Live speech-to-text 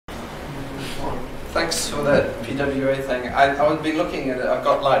thanks for that PWA thing. I've been looking at it. I've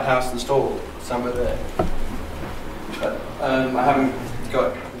got Lighthouse installed somewhere there, but I haven't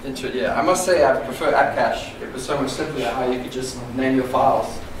got into it yet. I must say I prefer AppCache. It was so much simpler how you could just name your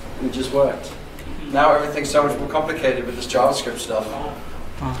files and it just worked. Now everything's so much more complicated with this JavaScript stuff.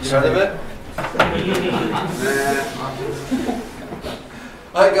 You heard of it?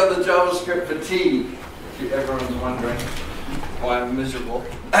 I got the JavaScript fatigue, if everyone's wondering why I'm miserable.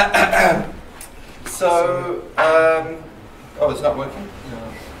 So, oh, it's not working?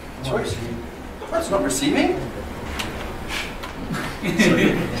 No. Choice? Oh, it's not receiving?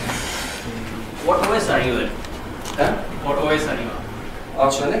 What OS are you in? Huh? What OS are you on?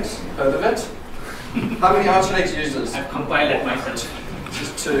 Arch Linux? Heard of it? How many Arch Linux users? I've compiled it myself.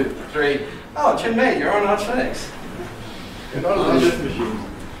 Just 2, 3. Oh, Jim May, you're on Arch Linux. You're not a loser.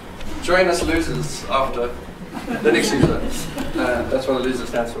 Join us losers after Linux user. That's what a loser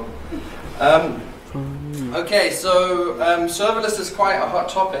stands for. Okay, so serverless is quite a hot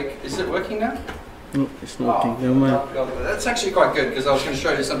topic. Is it working now? No, it's not working. Never mind. That's actually quite good because I was going to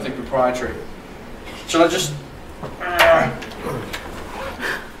show you something proprietary. Shall I just...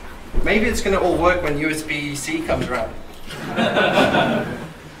 Maybe it's going to all work when USB-C comes around.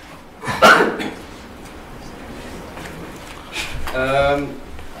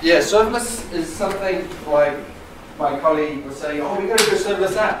 Yeah, serverless is something like my colleague was saying, oh, we're going to do a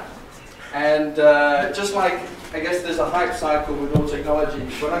serverless app. And just like, I guess there's a hype cycle with all technology.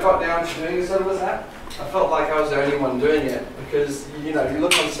 When I got down to doing a serverless app, I felt like I was the only one doing it. Because, you know, you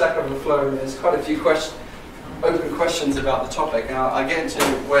look on Stack Overflow and there's quite a few open questions about the topic. And I'll get into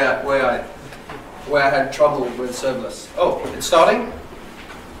where I had trouble with serverless. Oh, it's starting?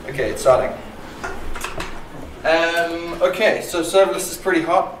 Okay, it's starting. Okay, so serverless is pretty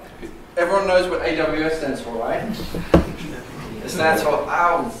hot. Everyone knows what AWS stands for, right? It stands for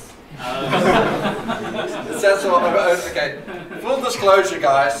owls. It stands for, okay, full disclosure,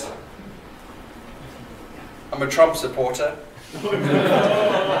 guys. I'm a Trump supporter. No, I'm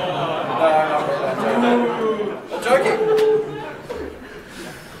not really. I'm joking.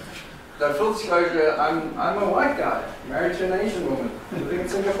 No, full disclosure, I'm a white guy, married to an Asian woman, living in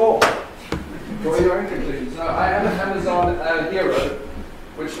Singapore. Draw your own conclusions. No, I am an Amazon hero,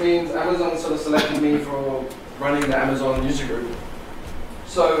 which means Amazon sort of selected me for running the Amazon user group.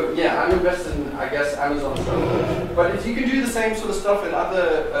 So yeah, I'm invested in, I guess, Amazon stuff. But if you can do the same sort of stuff in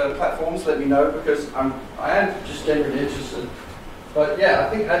other platforms, let me know, because I am just genuinely interested. But yeah, I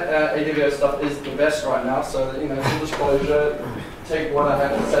think AWS stuff is the best right now. So you know, full disclosure, take what I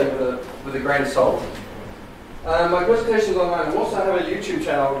have to say with a grain of salt. My presentation's online. I also have a YouTube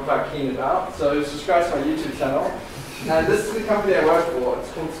channel I'm quite keen about, so subscribe to my YouTube channel. And this is the company I work for.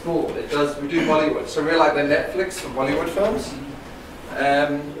 It's called Spool. We do Bollywood. So we're like the Netflix for Bollywood films.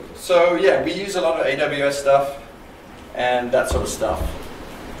 So yeah, we use a lot of AWS stuff and that sort of stuff.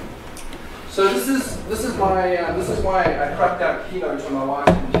 So this is why I cracked out Keynote on my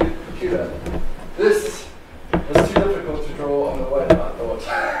wife's computer. This was too difficult to draw on the web, I thought.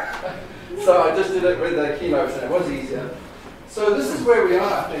 So I just did it with the Keynote and it was easier. So this is where we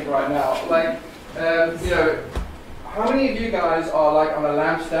are, I think, right now. Like, you know, how many of you guys are like on a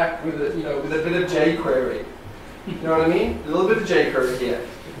LAMP stack with a bit of jQuery? You know what I mean? A little bit of jQuery here.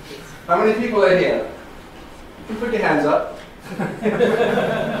 How many people are here? You can put your hands up.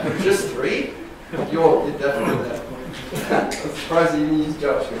 Just 3? You're definitely there. I'm surprised you didn't use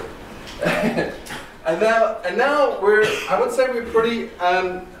JavaScript. And now I would say we're pretty,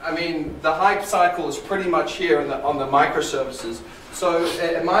 I mean, the hype cycle is pretty much here on the microservices. So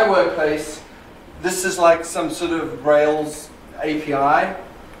at my workplace, this is like some sort of Rails API,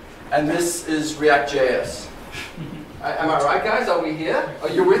 and this is React.JS. Am I right, guys? Are we here? Are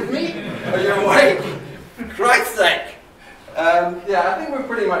you with me? Are you awake? Christ's sake! Yeah, I think we're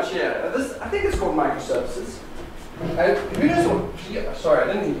pretty much here. I think it's called microservices. Who knows what? Yeah, sorry,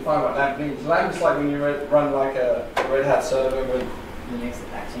 I didn't even find what LAMP means. LAMP is like when you run like a Red Hat server with Linux,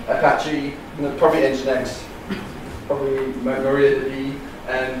 Apache, you know, probably Nginx, probably MariaDB,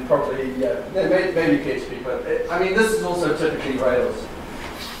 and probably maybe PHP. But I mean, this is also typically Rails.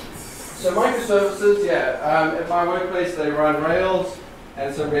 So microservices, yeah. At my workplace, they run Rails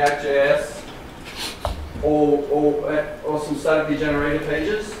and some React.js, or some statically generated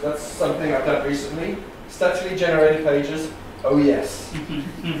pages. That's something I've done recently. Statically generated pages. Oh yes.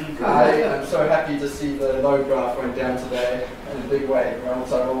 I am so happy to see the load graph went down today in a big way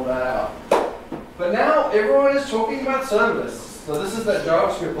once I rolled that out. But now everyone is talking about serverless. So this is that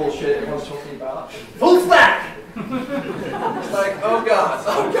JavaScript bullshit everyone's talking about. Full stack! It's like, oh god,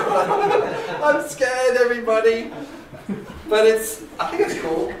 I'm scared, everybody. But I think it's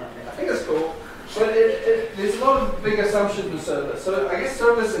cool. But big assumptions with serverless. So I guess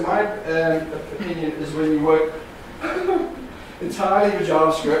serverless, in my opinion, is when you work entirely with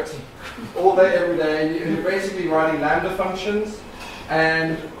JavaScript all day, every day. And you're basically writing Lambda functions.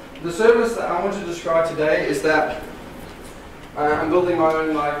 And the serverless that I want to describe today is that I'm building my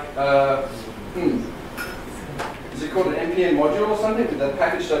own, like, is it called an npm module or something with that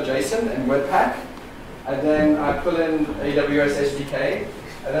package.json and Webpack? And then I pull in AWS SDK,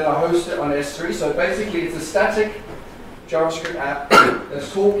 and then I host it on S3. So basically, it's a static JavaScript app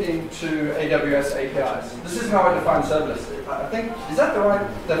that's talking to AWS APIs. This is how I define serverless. I think, is that the right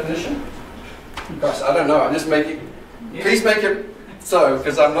definition? Gosh, I don't know. I'm just making, please make it so,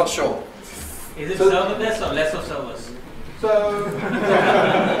 because I'm not sure. Is it serverless or less of servers? So,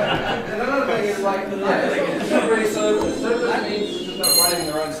 another thing is like, it's not really serverless. Serverless means it's just not running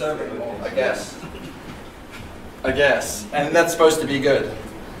their own server anymore, I guess. And that's supposed to be good.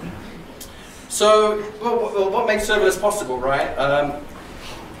 So, what makes serverless possible, right?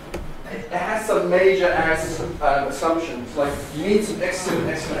 It has some major assumptions. Like, you need some excellent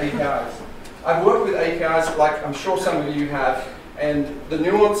APIs. I've worked with APIs, like I'm sure some of you have, and the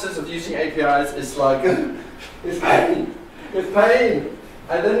nuances of using APIs is like, it's pain. It's pain.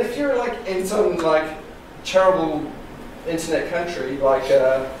 And then if you're like in some like terrible internet country, like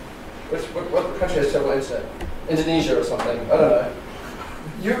what country has terrible internet? Indonesia or something. I don't know.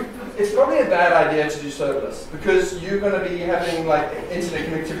 It's probably a bad idea to do serverless because you're going to be having like internet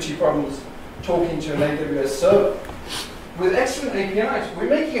connectivity problems talking to an AWS server. With excellent APIs, we're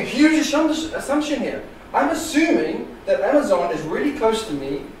making a huge assumption here. I'm assuming that Amazon is really close to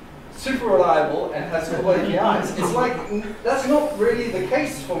me, super reliable, and has full APIs. It's like, that's not really the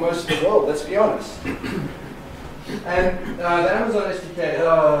case for most of the world, let's be honest. And the Amazon SDK,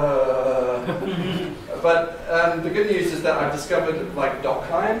 but the good news is that I've discovered like doc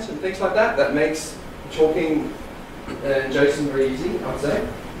clients and things like that that makes talking in JSON very easy, I'd say.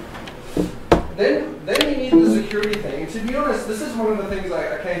 Then you need the security thing. And to be honest, this is one of the things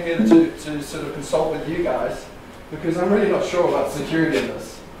I came here to sort of consult with you guys, because I'm really not sure about security in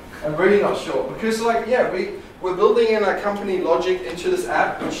this. I'm really not sure. Because like, yeah, we're building in a company logic into this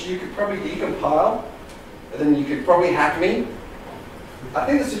app, which you could probably decompile, and then you could probably hack me. I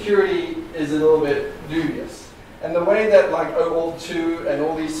think the security is a little bit dubious. And the way that like OAuth2 and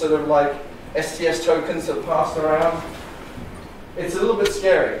all these sort of like STS tokens are passed around, it's a little bit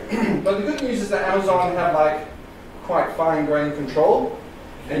scary. But the good news is that Amazon have like quite fine-grained control,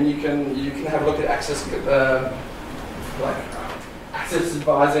 and you can have a look at access access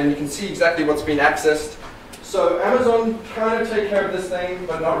advisor, and you can see exactly what's been accessed. So Amazon kind of take care of this thing,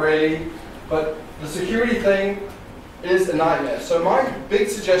 but not really. But the security thing is a nightmare. So my big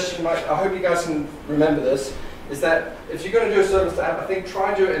suggestion, I hope you guys can remember this, is that if you're going to do a service app, I think try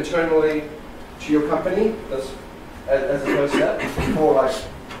and do it internally to your company. That's as a first step before like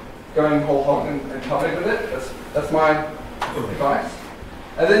going whole hog and public with it. That's my advice.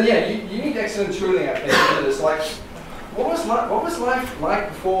 And then yeah, you need excellent tooling I think to do this. Like, what was life like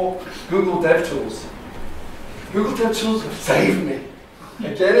before Google DevTools? Google DevTools have saved me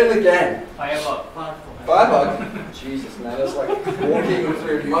again and again. Firebug. Jesus, man, that's like walking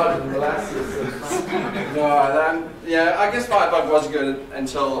through mud and molasses. Yeah, I guess Firebug was good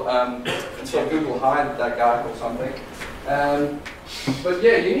until Google hired that guy or something. But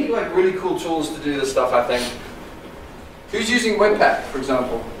yeah, you need like really cool tools to do this stuff, I think. Who's using Webpack, for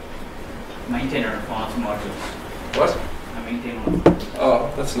example? Maintainer of fonts modules. What? I maintain one.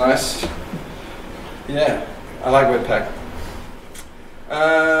 Oh, that's nice. Yeah, I like Webpack.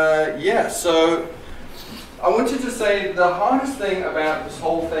 Yeah, so I wanted to say the hardest thing about this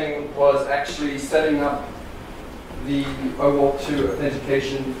whole thing was actually setting up the OAuth2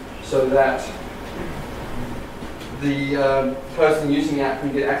 authentication so that the person using the app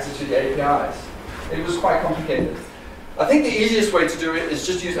can get access to the APIs. It was quite complicated. I think the easiest way to do it is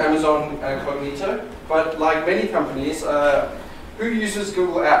just use Amazon Cognito, but like many companies, who uses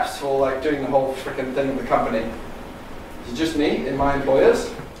Google Apps for like doing the whole freaking thing of the company? Is it just me and my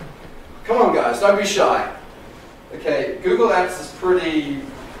employers? Come on guys, don't be shy. Okay, Google Apps is pretty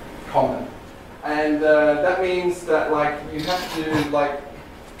common. And that means that like you have to like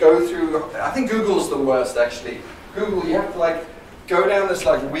go through, I think Google's the worst actually. Google, you have to like go down this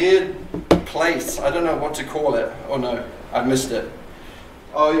like weird place. I don't know what to call it. Oh no, I missed it.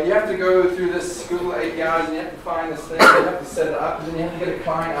 Oh, you have to go through this Google APIs and you have to find this thing, you have to set it up, and then you have to get a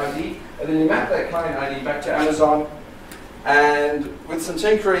client ID, and then you map that client ID back to Amazon. And with some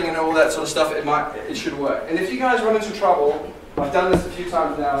tinkering and all that sort of stuff, it should work. And if you guys run into trouble, I've done this a few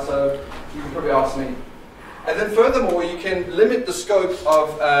times now, so you can probably ask me. And then furthermore, you can limit the scope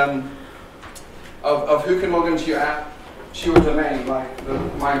of of who can log into your app, to your domain. Like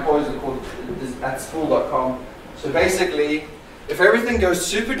my employees are called at school.com. So basically, if everything goes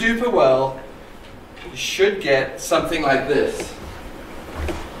super duper well, you should get something like this.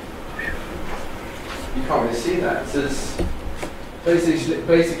 You can't really see that. It says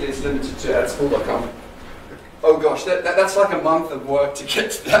basically it's limited to at school.com. Oh gosh, that's like a month of work to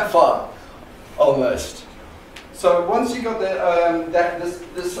get to that far, almost. So once you got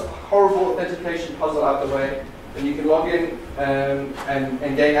this horrible authentication puzzle out of the way, then you can log in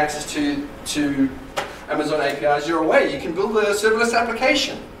and gain access to Amazon APIs. You're away. You can build a serverless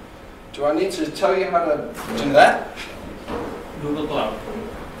application. Do I need to tell you how to do that? Google Cloud.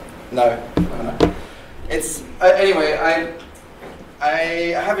 No. It's anyway.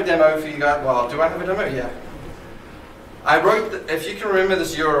 I have a demo for you guys. Well, do I have a demo? Yeah. I wrote. If you can remember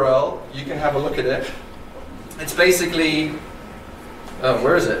this URL, you can have a look at it. It's basically. Oh,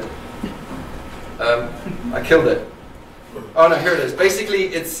 where is it? I killed it. Oh no, here it is.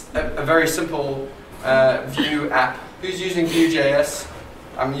 Basically, it's a very simple Vue app. Who's using Vue.js?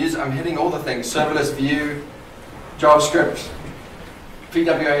 I'm hitting all the things: serverless, Vue, JavaScript,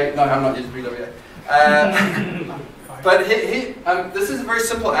 PWA. No, I'm not using PWA. But this is a very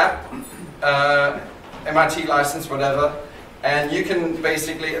simple app, MIT license, whatever, and you can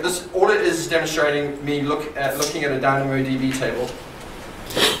basically, all it is demonstrating me looking at a DynamoDB table.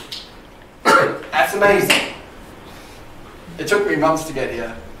 That's amazing. It took me months to get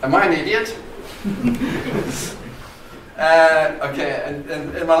here. Am I an idiot? Okay, and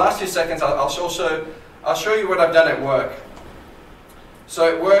in my last few seconds, I'll show you what I've done at work. So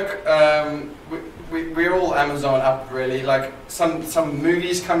at work, we're all Amazon up really. Like some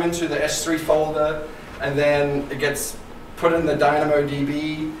movies come into the S3 folder, and then it gets put in the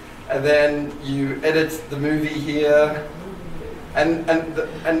DynamoDB, and then you edit the movie here. And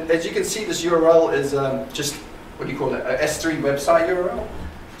as you can see, this URL is just, what do you call it, a S3 website URL.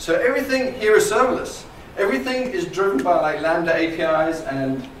 So everything here is serverless. Everything is driven by like Lambda APIs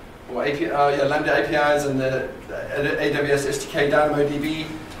and Lambda APIs and the AWS SDK DynamoDB.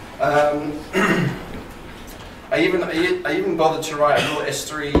 I even bothered to write a little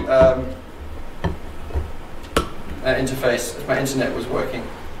S3 interface if my internet was working.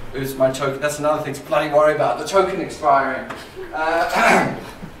 It was my token. That's another thing to bloody worry about, the token expiring.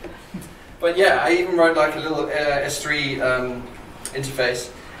 But yeah, I even wrote like a little S3 interface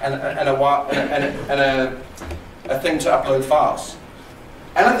and a thing to upload files.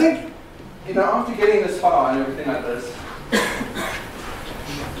 And I think, after getting this far and everything like this,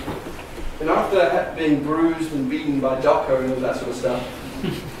 and after being bruised and beaten by Docker and all that sort of stuff,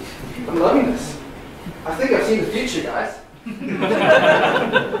 I'm loving this. I think I've seen the future, guys. I'm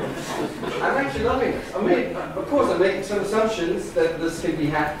actually loving this. Of course, I'm making some assumptions that this can be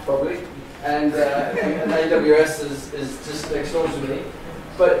hacked, probably, and AWS is just next door to me.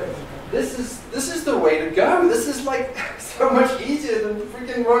 But this is the way to go. This is like so much easier than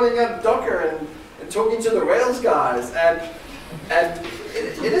freaking running up Docker and talking to the Rails guys, and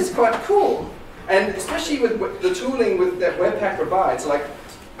it is quite cool. And especially with the tooling that Webpack provides, like.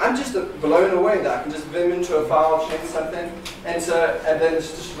 I'm just blown away that I can just vim into a file, change something, and then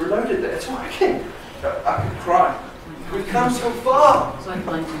it's just reloaded there. It's working. I could cry. We've come so far. It's like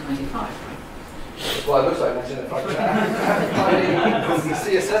 1995. Well, it looks like 1995.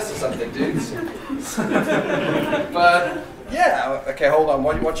 CSS or something, dudes. But yeah, okay, hold on.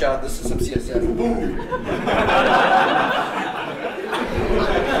 Watch out. This is some CSS. Boom.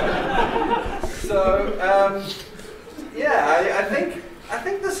 So yeah, I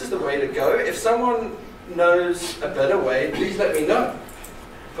think this is the way to go. If someone knows a better way, please let me know.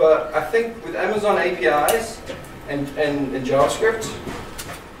 But I think with Amazon APIs and JavaScript,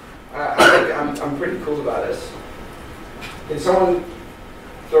 I think I'm pretty cool about this. Can someone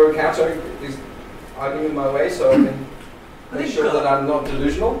throw a counter argument my way so I can make sure that I'm not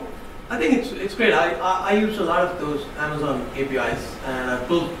delusional? I think it's great. I use a lot of those Amazon APIs, and I've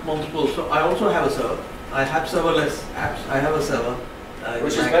built multiple. So I also have a server. I have serverless apps. I have a server.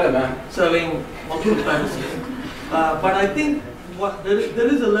 Which is better, man. Serving multiple dependencies. But I think there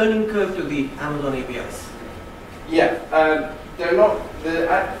is a learning curve to the Amazon APIs. Yeah, they're not the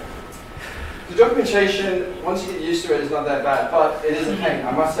documentation. Once you get used to it, is not that bad, but it is a pain.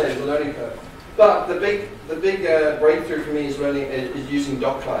 I must say, it's a learning curve. But the big breakthrough for me is using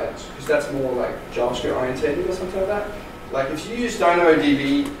doc clients, because that's more like JavaScript oriented or something like that. Like if you use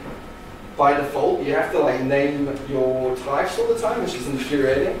DynamoDB. By default, you have to like name your types all the time, which is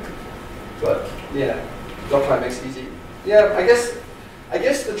infuriating. But yeah, Docker makes it easy. Yeah, I guess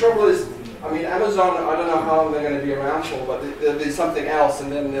the trouble is I mean, Amazon, I don't know how long they're going to be around for, but there'll be something else,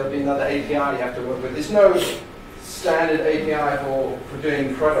 and then there'll be another API you have to work with. There's no standard API for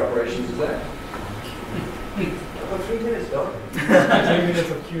doing CRUD operations, is there? I've got 3 minutes, dog. 3 minutes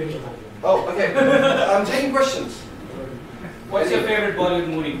of Q&A. Oh, okay. I'm taking questions. What's your favorite Bollywood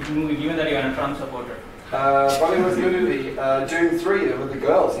movie, given that you're a Trump supporter? Bollywood movie, Doom 3 with the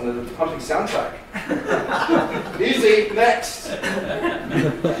girls and the pumping soundtrack. Easy, next.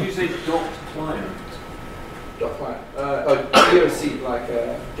 Did you say docked client? Doc client. DOC, like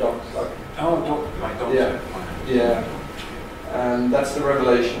doc. Like, Oh, docked, like docked Yeah. client. yeah. And that's the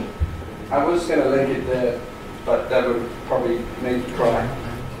revelation. I was going to link it there, but that would probably make you cry.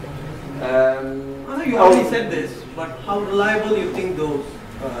 I know you already said this, but how reliable you think those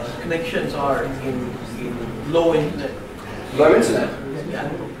connections are in low internet? Low internet? Yeah.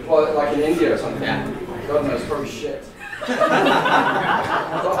 Well, like in India or something? Yeah. God knows, probably shit.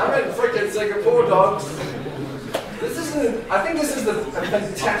 I'm in freaking Singapore, dogs. This isn't, I think this is a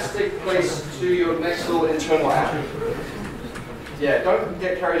fantastic place to do your next little internal app. Yeah, don't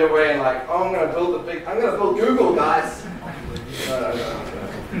get carried away and like, oh, I'm going to build Google, guys. No.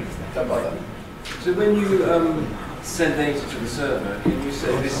 Don't bother. So when you send data to the server, can you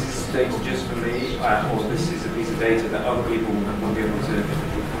say this is data just for me, or this is a piece of data that other people will be able to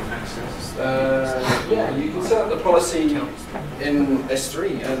access? Yeah, you can set up the policy in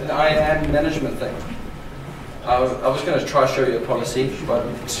S3, an IAM management thing. I was going to try to show you a policy, but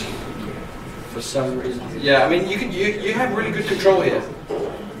for some reason, yeah. I mean, you have really good control here.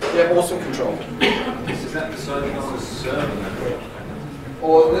 You have awesome control. Is that deciding on the server then?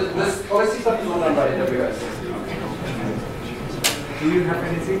 Or this policy stuff is all done by AWS. Do you have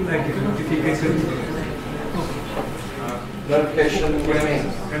anything like notification? Notification, what do you mean?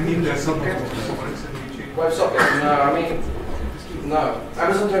 I mean the socket. WebSocket? No, I mean, no.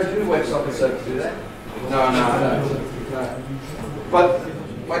 Amazon don't do WebSocket service, do they? No. But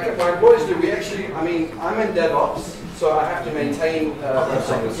my boys do. We actually, I mean, I'm in DevOps, so I have to maintain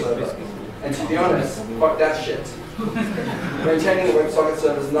WebSocket server. And to be honest, fuck that shit. Maintaining a WebSocket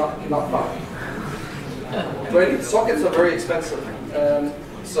server is not fun. But sockets are very expensive.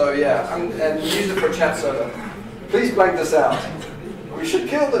 So yeah, and use it for a chat server. Please blank this out. We should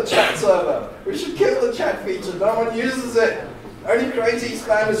kill the chat server. We should kill the chat feature. No one uses it. Only crazy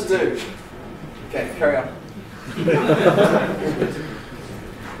spammers do. Okay, carry on.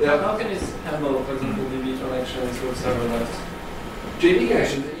 Yeah. How can you handle, for example, DB connections with serverless? DB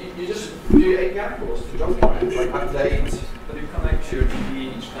connection, you just do API calls to jump client, like update. But you connect your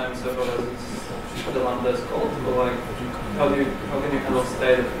DB each time serverless is the lambda is called, or like how can you handle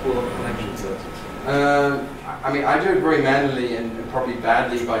state of pool of connections? I mean, I do it very manually and probably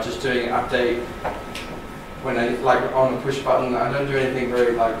badly by just doing an update when I like on a push button. I don't do anything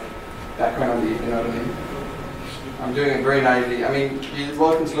very like backgroundy, you know what I mean? I'm doing it very naively. I mean, you're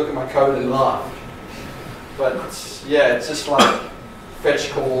welcome to look at my code and laugh, but yeah, it's just like fetch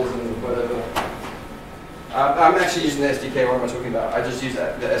calls and whatever. I'm actually using the SDK. What am I talking about? I just use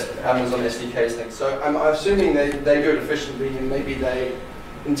the Amazon SDKs thing. So I'm assuming they do it efficiently and maybe they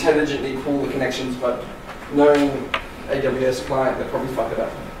intelligently pull the connections, but knowing AWS client, they probably fuck it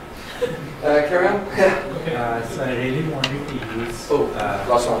up. Carry on. So I really wanted to use. Oh,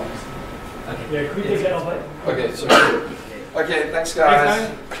 last one. Okay. Yeah, could we take that offline? Okay, so okay, thanks guys.